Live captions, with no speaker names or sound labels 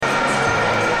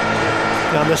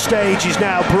And the stage is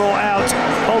now brought out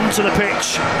onto the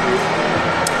pitch.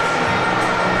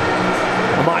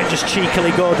 I might just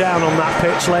cheekily go down on that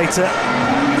pitch later.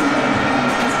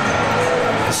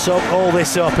 Soak all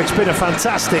this up. It's been a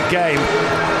fantastic game.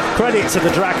 Credit to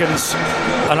the Dragons.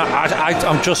 And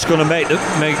I'm just going to make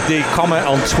the comment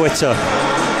on Twitter.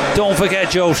 Don't forget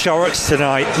Joe Shorrocks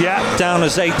tonight. Yeah. Down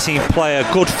as 18th player.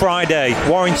 Good Friday.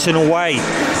 Warrington away.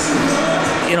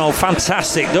 You know,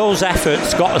 fantastic. Those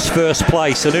efforts got us first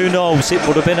place, and who knows, it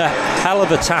would have been a hell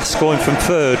of a task going from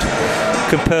third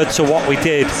compared to what we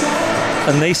did.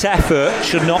 And this effort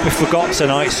should not be forgot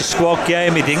tonight. It's a squad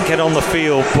game. He didn't get on the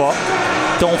field, but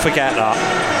don't forget that.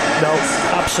 No,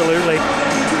 absolutely.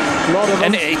 A lot of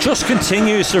and it just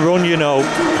continues to run, you know.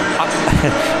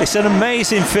 It's an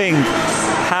amazing thing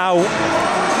how,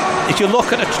 if you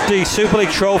look at the Super League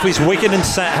trophies Wigan and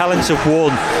St Helens have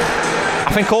won,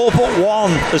 I think all but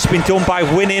one has been done by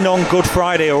winning on Good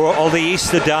Friday or the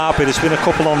Easter Derby. There's been a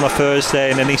couple on the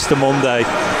Thursday and an Easter Monday.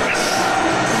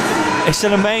 It's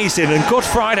an amazing, and Good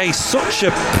Friday is such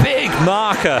a big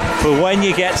marker for when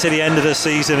you get to the end of the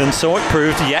season, and so it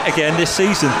proved yet again this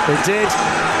season. It did.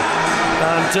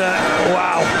 And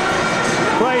wow,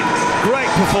 great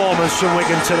performance from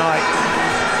Wigan tonight.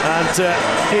 And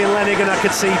Ian Lenigan, I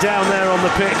could see down there on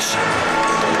the pitch,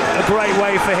 a great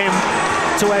way for him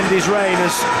to end his reign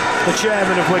as the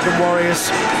chairman of Wigan Warriors.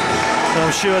 And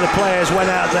I'm sure the players went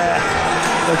out there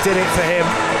and did it for him.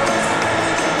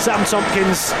 Sam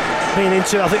Tompkins been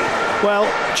into, I think, well,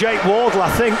 Jake Wardle, I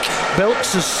think,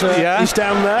 Bilks is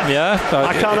down there. Yeah.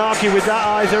 I can't argue with that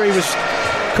either. He was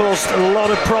caused a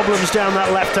lot of problems down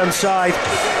that left-hand side.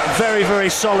 Very, very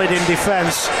solid in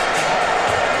defence.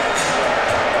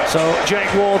 So Jake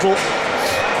Wardle,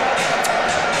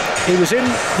 he was in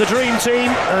the dream team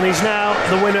and he's now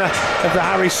the winner of the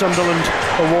Harry Sunderland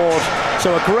Award.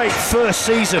 So a great first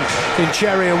season in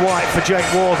Cherry and White for Jake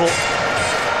Wardle.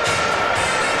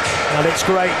 And it's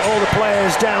great, all the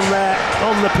players down there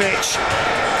on the pitch.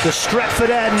 The Stretford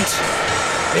end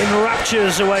in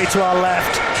raptures away to our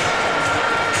left.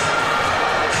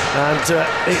 And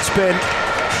it's been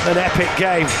an epic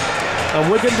game.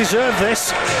 And Wigan deserve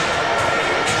this.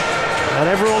 And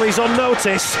everyone is on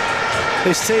notice.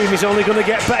 This team is only going to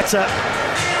get better.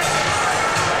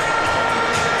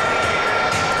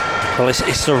 Well,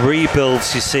 it's the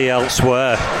rebuilds you see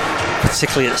elsewhere,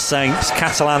 particularly at Saints.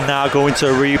 Catalan now going to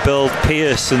a rebuild.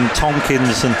 Pearce and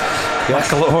Tompkins and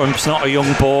McAloram's not a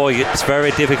young boy. It's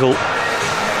very difficult.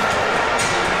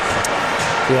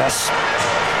 Yes.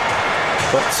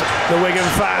 But the Wigan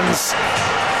fans,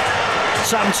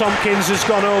 Sam Tompkins has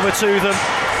gone over to them.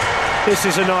 This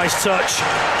is a nice touch.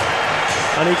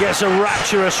 And he gets a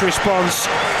rapturous response,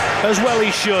 as well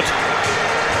he should.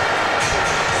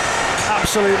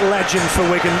 Absolute legend for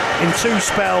Wigan in 2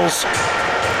 spells.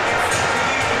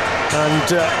 And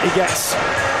he gets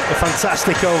a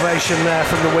fantastic ovation there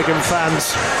from the Wigan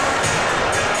fans.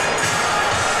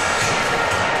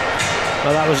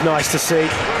 Well, that was nice to see.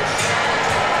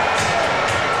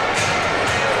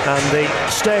 And the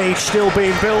stage still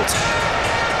being built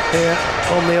here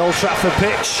on the Old Trafford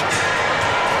pitch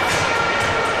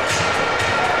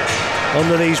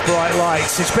under these bright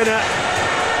lights. It's been a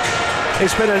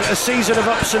season of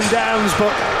ups and downs,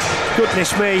 but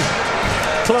goodness me,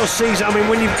 close season. I mean,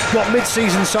 when you've got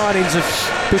mid-season signings of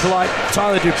people like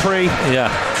Tyler Dupree,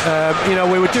 you know,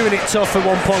 we were doing it tough at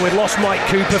one point. We'd lost Mike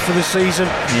Cooper for the season,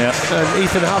 and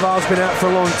Ethan Havard's been out for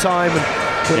a long time, and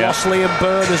we lost Liam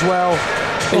Byrne as well.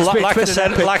 Like I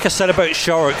said about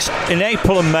Shorrocks, in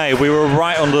April and May we were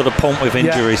right under the pump with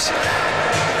injuries,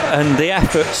 and the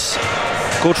efforts.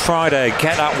 Good Friday,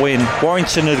 get that win.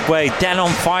 Warrington away, Den on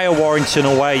fire. Warrington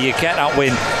away, you get that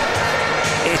win.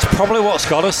 It's probably what's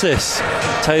got us this,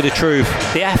 to tell you the truth.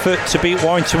 The effort to beat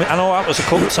Warrington. I know that was a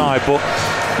cup tie, but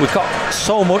we got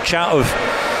so much out of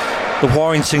the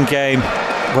Warrington game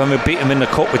when we beat them in the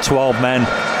cup with 12 men.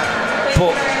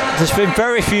 But there's been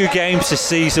very few games this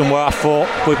season where I thought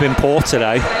we've been poor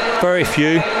today. Very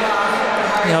few.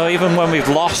 You know, even when we've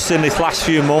lost in these last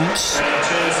few months,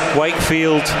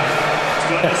 Wakefield,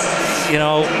 you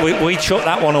know, we chucked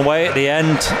that one away at the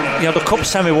end. You know, the cup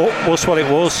semi was what it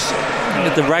was.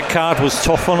 The red card was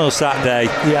tough on us that day.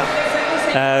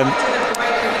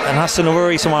 And that's another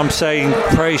reason why I'm saying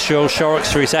praise Joe Shorrocks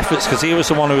for his efforts, because he was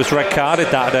the one who was red carded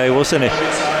that day, wasn't he?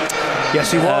 Yes,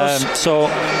 he was. So,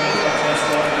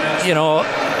 you know,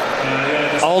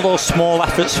 all those small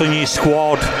efforts from your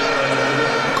squad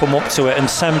come up to it. And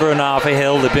Sember and Harvey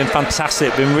Hill, they've been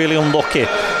fantastic, been really unlucky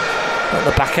at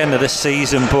the back end of this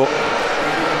season. But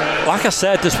like I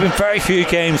said, there's been very few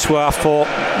games where I thought,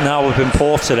 no, we've been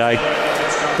poor today.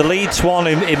 the Leeds one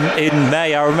in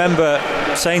May, I remember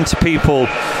saying to people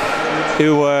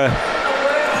who were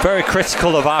very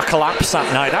critical of our collapse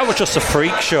that night, that was just a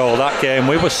freak show, that game.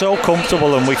 We were so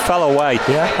comfortable and we fell away.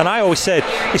 Yeah. And I always said,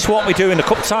 it's what we do in the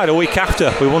cup tie the week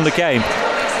after we won the game.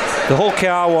 The Hull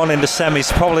KR one in the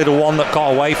semis, probably the one that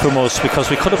got away from us, because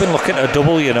we could have been looking at a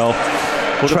double, you know.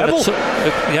 Treble?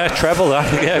 Treble.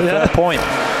 Fair point.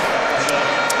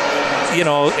 You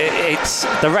know, it's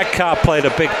the red card played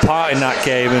a big part in that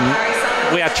game,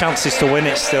 and we had chances to win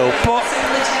it still. But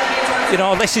you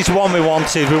know, this is one we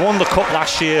wanted. We won the cup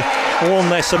last year, won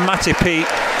this, and Matty Peet,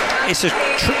 it's a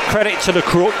credit to the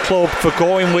club for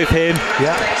going with him.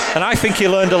 Yeah. And I think he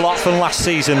learned a lot from last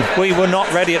season. We were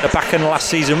not ready at the back end of last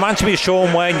season. Reminds me of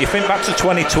Sean Wayne. You think back to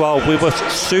 2012, we were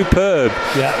superb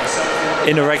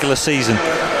in the regular season.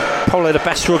 Probably the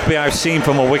best rugby I've seen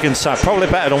from a Wigan side. Probably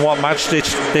better than what Madge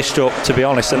dished up, to be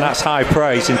honest, and that's high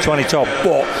praise in 2012.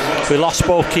 But we lost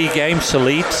both key games to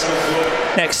Leeds.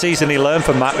 Next season he learned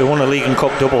from that. We won a League and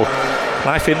Cup double. And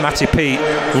I think Matty Peet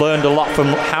learned a lot from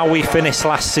how we finished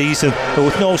last season. There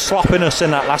was no sloppiness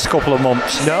in that last couple of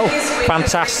months. No.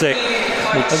 Fantastic.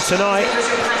 And tonight,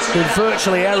 been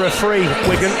virtually error-free,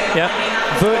 Wigan. Yeah.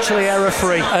 Virtually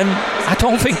error-free. And I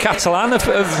don't think Catalan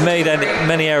have made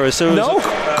many errors. There was a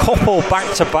couple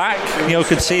back-to-back, you know,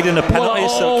 conceding a penalty.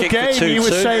 Well, all game you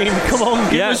were saying, come on,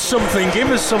 give us something,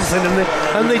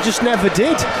 and they just never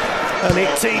did. And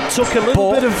it took a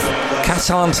little bit of...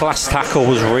 Catalan's last tackle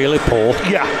was really poor.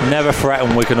 Yeah. Never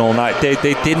threatened Wigan all night. They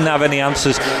didn't have any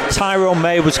answers. Tyrone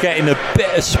May was getting a bit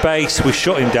of space. We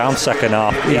shut him down second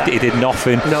half. Yeah. He did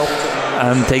nothing. No.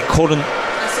 And they couldn't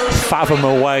fathom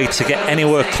a way to get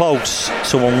anywhere close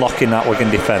to unlocking that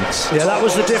Wigan defence. Yeah, that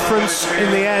was the difference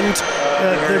in the end.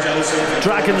 The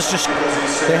Dragons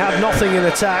they had nothing in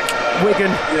attack.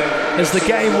 Wigan, as the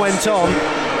game went on,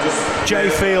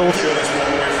 Jay Field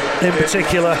in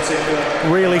particular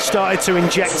really started to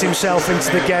inject himself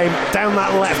into the game down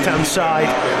that left-hand side.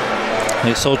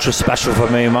 It's ultra special for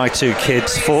me. My two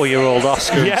kids, 4-year-old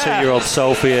Oscar and 2-year-old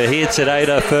Sophie, are here today,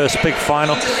 their first big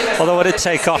final. Although I did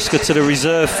take Oscar to the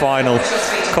reserve final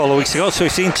a couple of weeks ago, so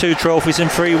we've seen 2 trophies in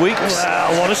 3 weeks.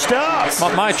 Well, what a start!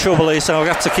 My trouble is I'll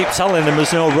have to keep telling them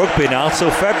there's no rugby now till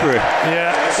February.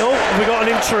 Yeah. Oh, we got an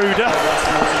intruder.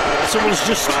 Someone's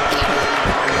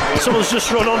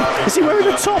just run on. Is he wearing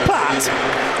a top hat?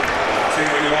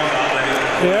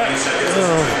 Yeah.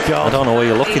 Oh God. I don't know where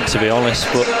you're looking, to be honest,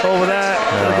 but over there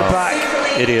at the back.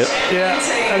 Idiot. Yeah.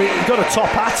 And he's got a top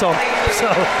hat on. So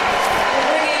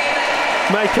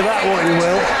make of that what you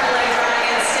will.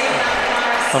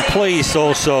 I'm pleased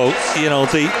also, you know,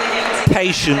 the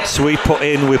patience we put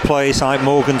in with players like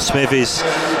Morgan Smithies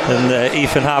and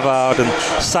Ethan Havard, and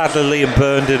sadly Liam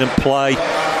Byrne didn't play.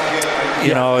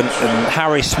 You know, and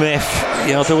Harry Smith.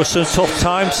 You know, there were some tough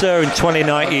times there in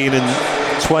 2019 and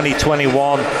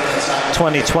 2021.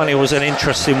 2020 was an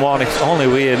interesting one. If only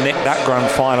we had nicked that grand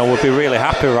final, we'd be really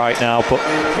happy right now. But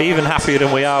even happier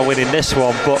than we are winning this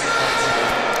one. But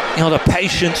you know, the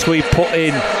patience we put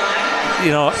in. You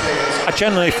know, I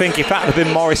generally think if that had been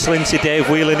Maurice Lindsay, Dave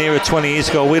Whelan era 20 years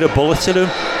ago, we'd have bulleted him.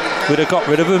 We'd have got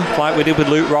rid of him like we did with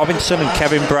Luke Robinson and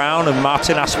Kevin Brown and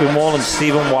Martin Aspinwall and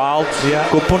Stephen Wild. Yeah.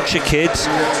 Good bunch of kids.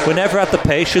 We never had the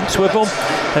patience with them,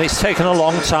 and it's taken a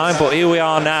long time, but here we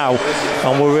are now,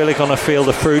 and we're really going to feel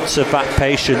the fruits of that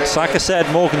patience. Like I said,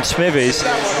 Morgan Smithies,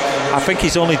 I think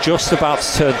he's only just about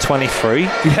to turn 23.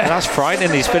 Yeah. That's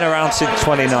frightening. He's been around since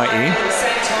 2019.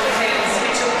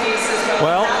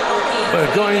 Well,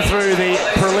 we're going through the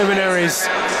preliminaries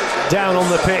down on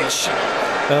the pitch.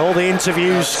 All the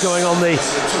interviews going on the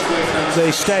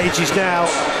stage is now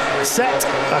set.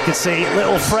 I can see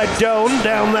little Fred Doan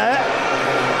down there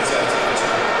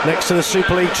next to the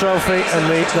Super League trophy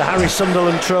and the Harry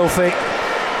Sunderland trophy.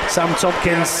 Sam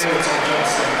Tompkins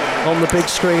on the big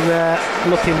screen there,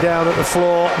 looking down at the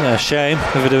floor. Yeah, shame.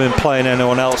 If it had been playing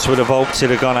anyone else, would have hoped it'd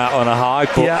have gone out on a high.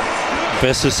 But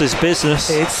business is business.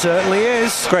 It certainly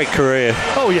is. Great career.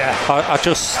 Oh yeah. I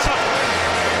just,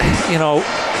 you know,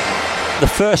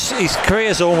 his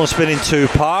career's almost been in 2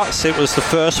 parts. It was the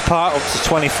first part up to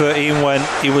 2013 when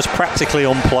he was practically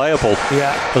unplayable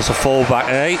as a fullback.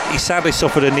 And he sadly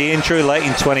suffered a knee injury late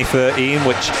in 2013,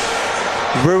 which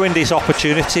ruined his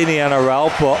opportunity in the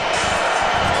NRL, but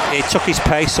it took his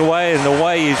pace away, and the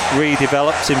way he's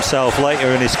redeveloped himself later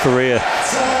in his career.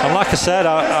 And like I said,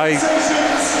 I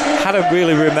hadn't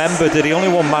really remembered that he only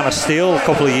won Man of Steel a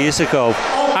couple of years ago.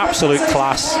 Absolute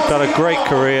class, got a great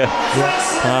career,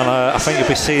 and I think you'll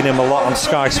be seeing him a lot on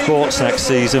Sky Sports next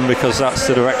season, because that's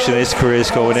the direction his career's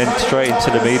going in, straight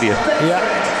into the media. Yeah.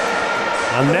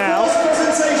 And now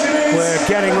we're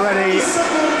getting ready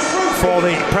for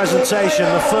the presentation.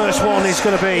 The first one is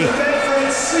going to be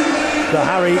the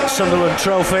Harry Sunderland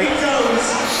Trophy.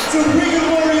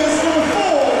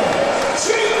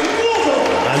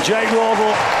 And Jake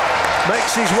Wardle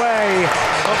makes his way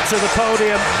up to the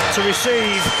podium to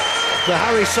receive the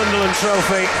Harry Sunderland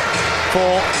Trophy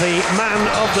for the man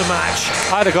of the match.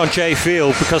 I'd have gone Jay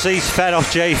Field because he's fed off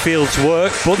Jay Field's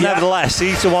work, but nevertheless,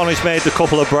 he's the one who's made a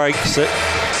couple of breaks that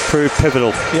proved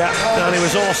pivotal. Yeah, and he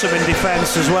was awesome in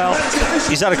defence as well.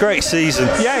 He's had a great season.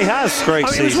 Yeah, he has. Great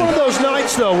season. It was one of those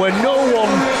nights, though, where no one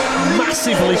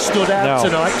massively stood out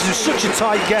tonight because it was such a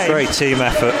tight game. Great team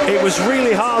effort. It was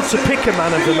really hard to pick a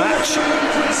man of the match,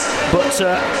 but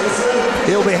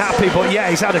he'll be happy. But yeah,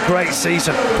 he's had a great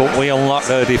season. But we unlocked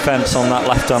their defence on that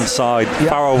left-hand side. Yep.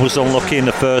 Farrell was unlucky in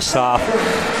the first half.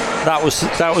 That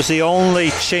was the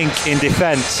only chink in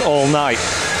defence all night.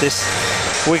 This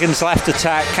Wigan's left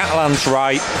attack, Catalan's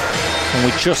right, and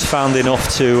we just found enough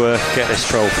to get this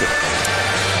trophy.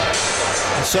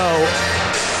 So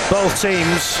both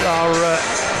teams are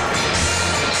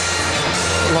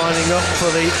lining up for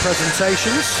the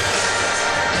presentations.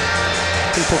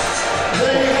 People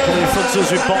coming in front of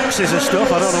us with boxes and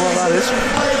stuff. I don't know what that is.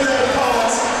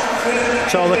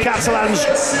 So the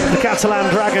Catalan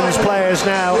Dragons players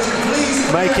now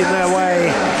making their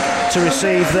way to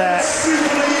receive their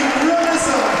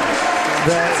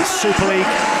Super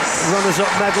League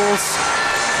runners-up medals.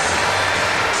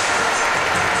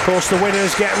 Of course, the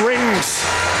winners get rings.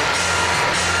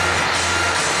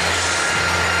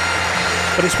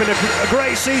 But it's been a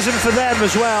great season for them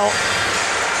as well.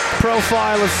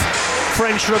 Profile of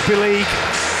French Rugby League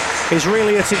is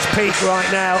really at its peak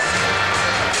right now.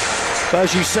 But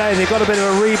as you say, they've got a bit of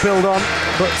a rebuild on,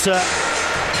 but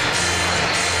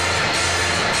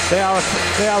they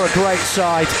are a great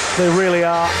side. They really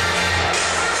are.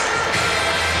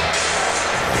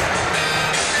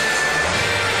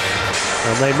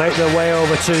 And they make their way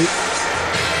over to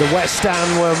the West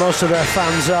Stand where most of their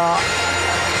fans are.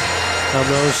 And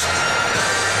those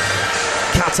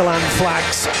Catalan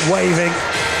flags waving.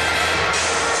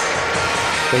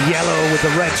 The yellow with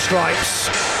the red stripes.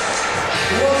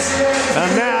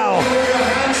 And now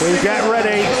we get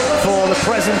ready for the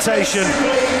presentation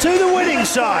to the winning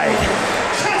side.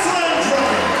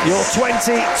 Your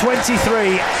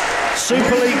 2023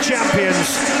 Super League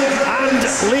champions and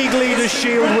League Leaders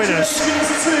Shield winners,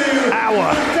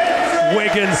 our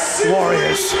Wigan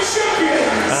Warriors.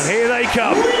 And here they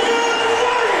come.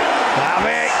 Have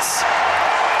it.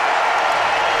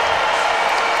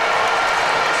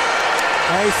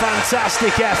 A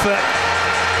fantastic effort.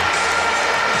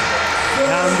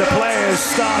 And the players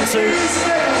start to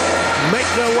make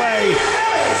their way.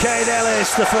 Kane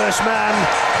Ellis, the first man.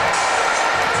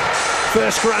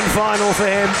 First grand final for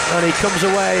him, and he comes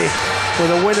away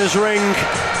with a winner's ring.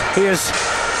 Here's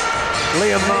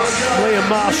Liam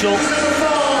Marshall,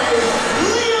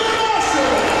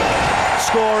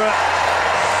 scorer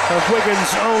of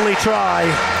Wigan's only try,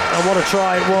 and what a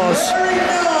try it was.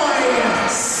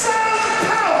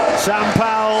 Sam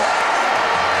Powell,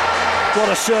 what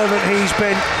a servant he's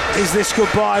been. Is this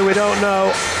goodbye? We don't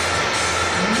know.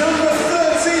 Number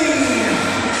 13.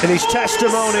 In his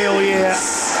testimonial year,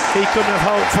 he couldn't have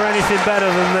hoped for anything better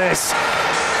than this.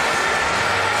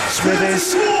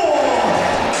 Smithies.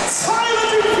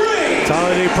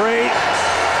 Tyler Dupree.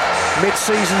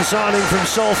 Mid-season signing from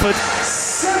Salford.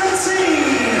 17.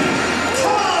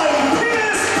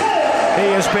 He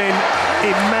has been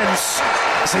immense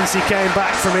since he came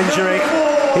back from injury.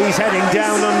 He's heading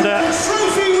down under,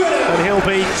 and he'll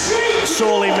be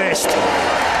sorely missed.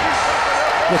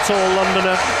 The tall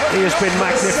Londoner, he has been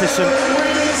magnificent.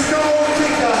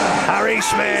 Harry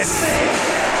Smith,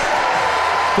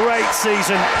 great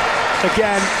season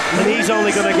again, and he's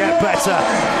only going to get better.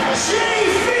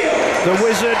 The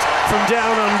wizard from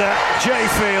down under, Jay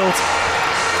Field,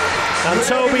 and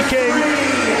Toby King.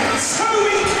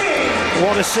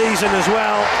 What a season as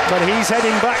well, but he's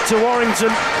heading back to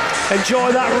Warrington.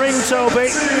 Enjoy that ring,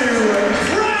 Toby,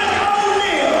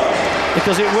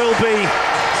 because it will be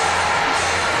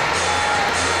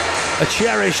a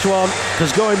cherished one,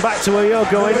 because going back to where you're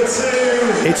going,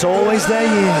 it's always their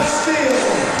year.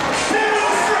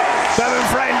 Bevan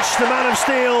French, the man of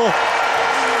steel.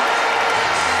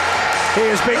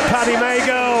 Here's Big Paddy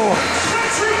Mago.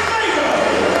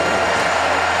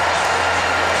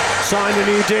 Signed a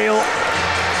new deal.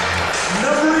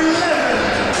 Number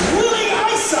 11, Willie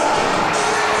Isa.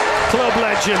 Club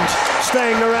legend,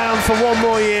 staying around for one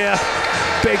more year.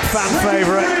 Big fan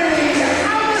favourite.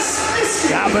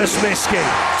 Amos Miski,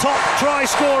 top try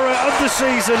scorer of the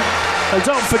season, and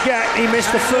don't forget he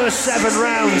missed the first 7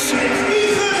 rounds.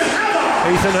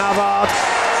 Ethan Havard.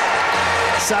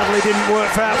 Sadly didn't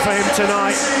work out for him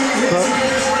tonight.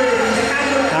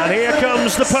 And here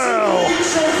comes the Pearl.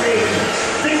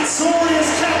 Victorious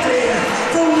champion,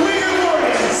 the Wigan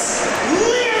Warriors,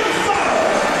 Liam Farrell.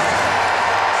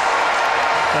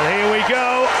 And here we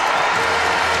go.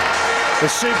 The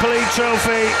Super League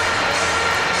trophy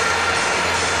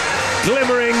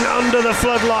glimmering under the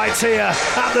floodlights here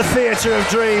at the Theatre of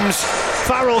Dreams.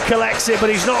 Farrell collects it, but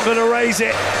he's not going to raise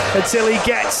it until he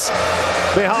gets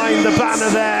behind the banner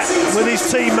there with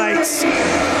his teammates.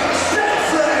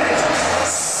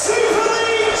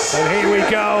 And here we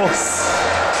go.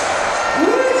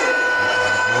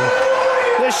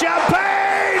 The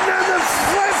champagne and the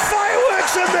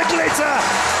fireworks and the glitter.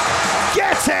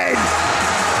 Get in!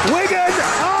 Wigan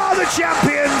are the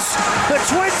champions for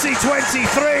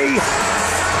 2023.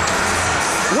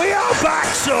 We are back,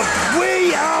 son.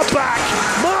 We are back.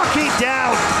 Mark it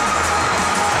down.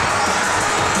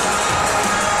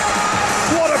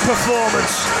 What a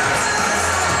performance.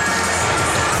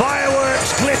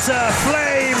 Fireworks, glitter,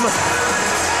 flame.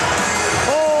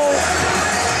 All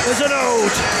as an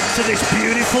ode to this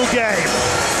beautiful game.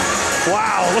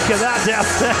 Wow, look at that down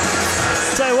there.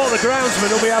 Tell you what, the groundsman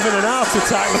will be having an heart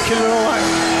attack looking at all that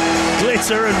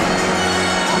glitter and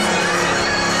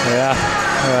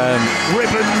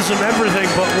ribbons and everything,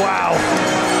 but wow.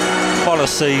 What a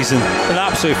season. An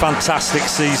absolutely fantastic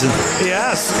season.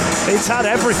 Yes, it's had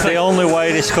everything. The only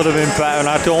way this could have been better, and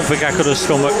I don't think I could have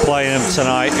stomached playing them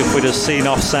tonight if we'd have seen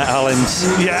off St Helens.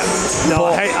 Yeah, no,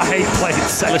 I hate playing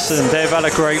St. Listen, they've had a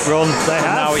great run. They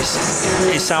have. Now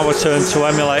it's our turn to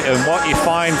emulate them. What you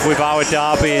find with our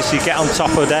derby is you get on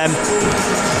top of them,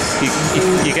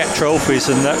 you get trophies,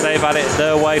 and they've had it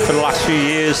their way for the last few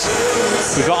years.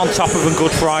 We got on top of them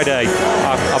Good Friday.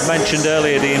 I've mentioned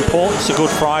earlier the importance of Good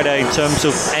Friday in terms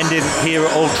of ending here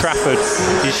at Old Trafford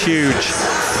is huge.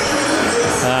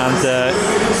 And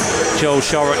Joel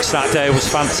Shorrocks that day was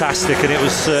fantastic, and it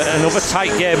was another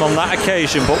tight game on that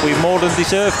occasion, but we more than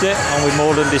deserved it, and we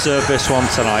more than deserve this one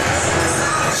tonight.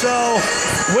 So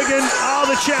Wigan are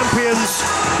the champions.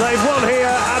 They've won here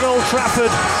at Old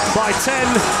Trafford by 10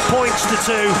 points to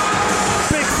 2.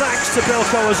 Big thanks to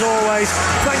Bilko as always.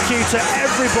 Thank you to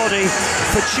everybody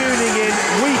for tuning in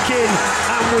week and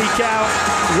week out.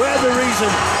 You're the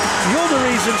reason,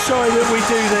 that we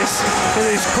do this in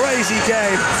this crazy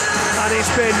game, and it's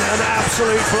been an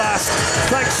absolute blast.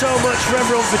 Thanks so much for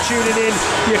everyone for tuning in,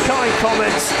 your kind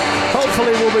comments.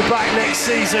 Hopefully we'll be back next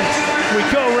season. We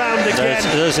go round again.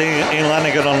 There's Ian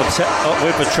Lanigan on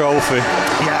with a trophy.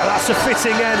 Yeah, that's a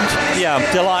fitting end. Yeah,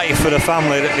 I'm delighted for the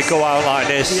family that they go out like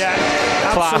this. Yeah,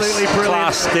 absolutely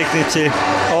brilliant. Class, dignity,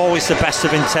 always the best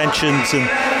of intentions, and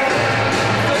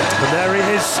there he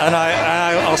is. And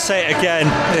I'll say it again,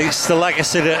 it's the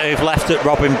legacy that they've left at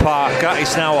Robin Park. That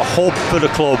is now a hub for the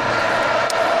club,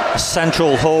 a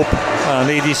central hub, and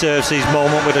he deserves his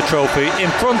moment with a trophy in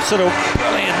front of the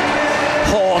brilliant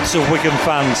hordes of Wigan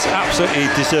fans. Absolutely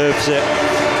deserves it.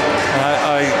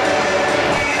 I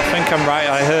think I'm right,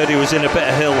 I heard he was in a bit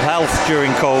of ill health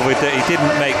during COVID that he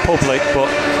didn't make public, but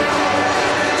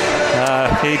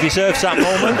he deserves that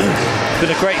moment. It's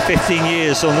been a great 15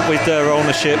 years with their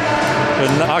ownership,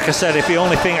 and like I said, if the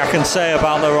only thing I can say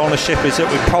about their ownership is that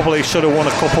we probably should have won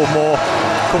a couple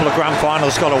of grand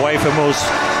finals got away from us.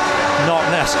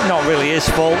 Not really his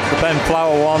fault, the Ben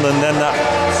Flower one, and then that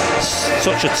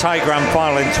such a tight grand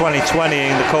final in 2020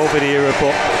 in the COVID era.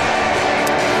 But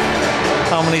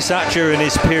how many's that during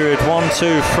his period? 1,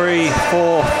 2, 3,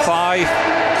 4, 5.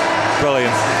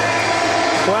 Brilliant.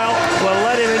 Well, we'll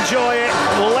let him enjoy it.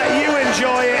 We'll let you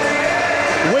enjoy it.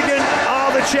 Wigan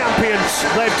are the champions.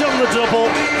 They've done the double,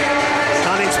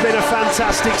 and it's been a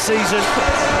fantastic season.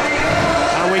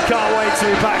 And we can't wait to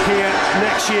be back here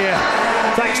next year.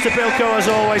 Thanks to Bilko as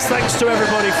always. Thanks to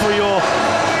everybody for your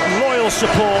loyal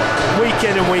support week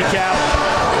in and week out.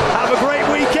 Have a great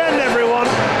weekend, everyone.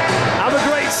 Have a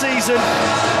great season.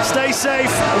 Stay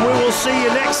safe, and we will see you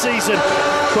next season.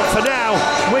 But for now,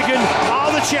 Wigan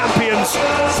are the champions.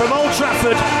 From Old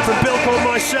Trafford, from Bilko and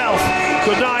myself,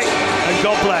 good night and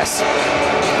God bless.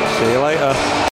 See you later.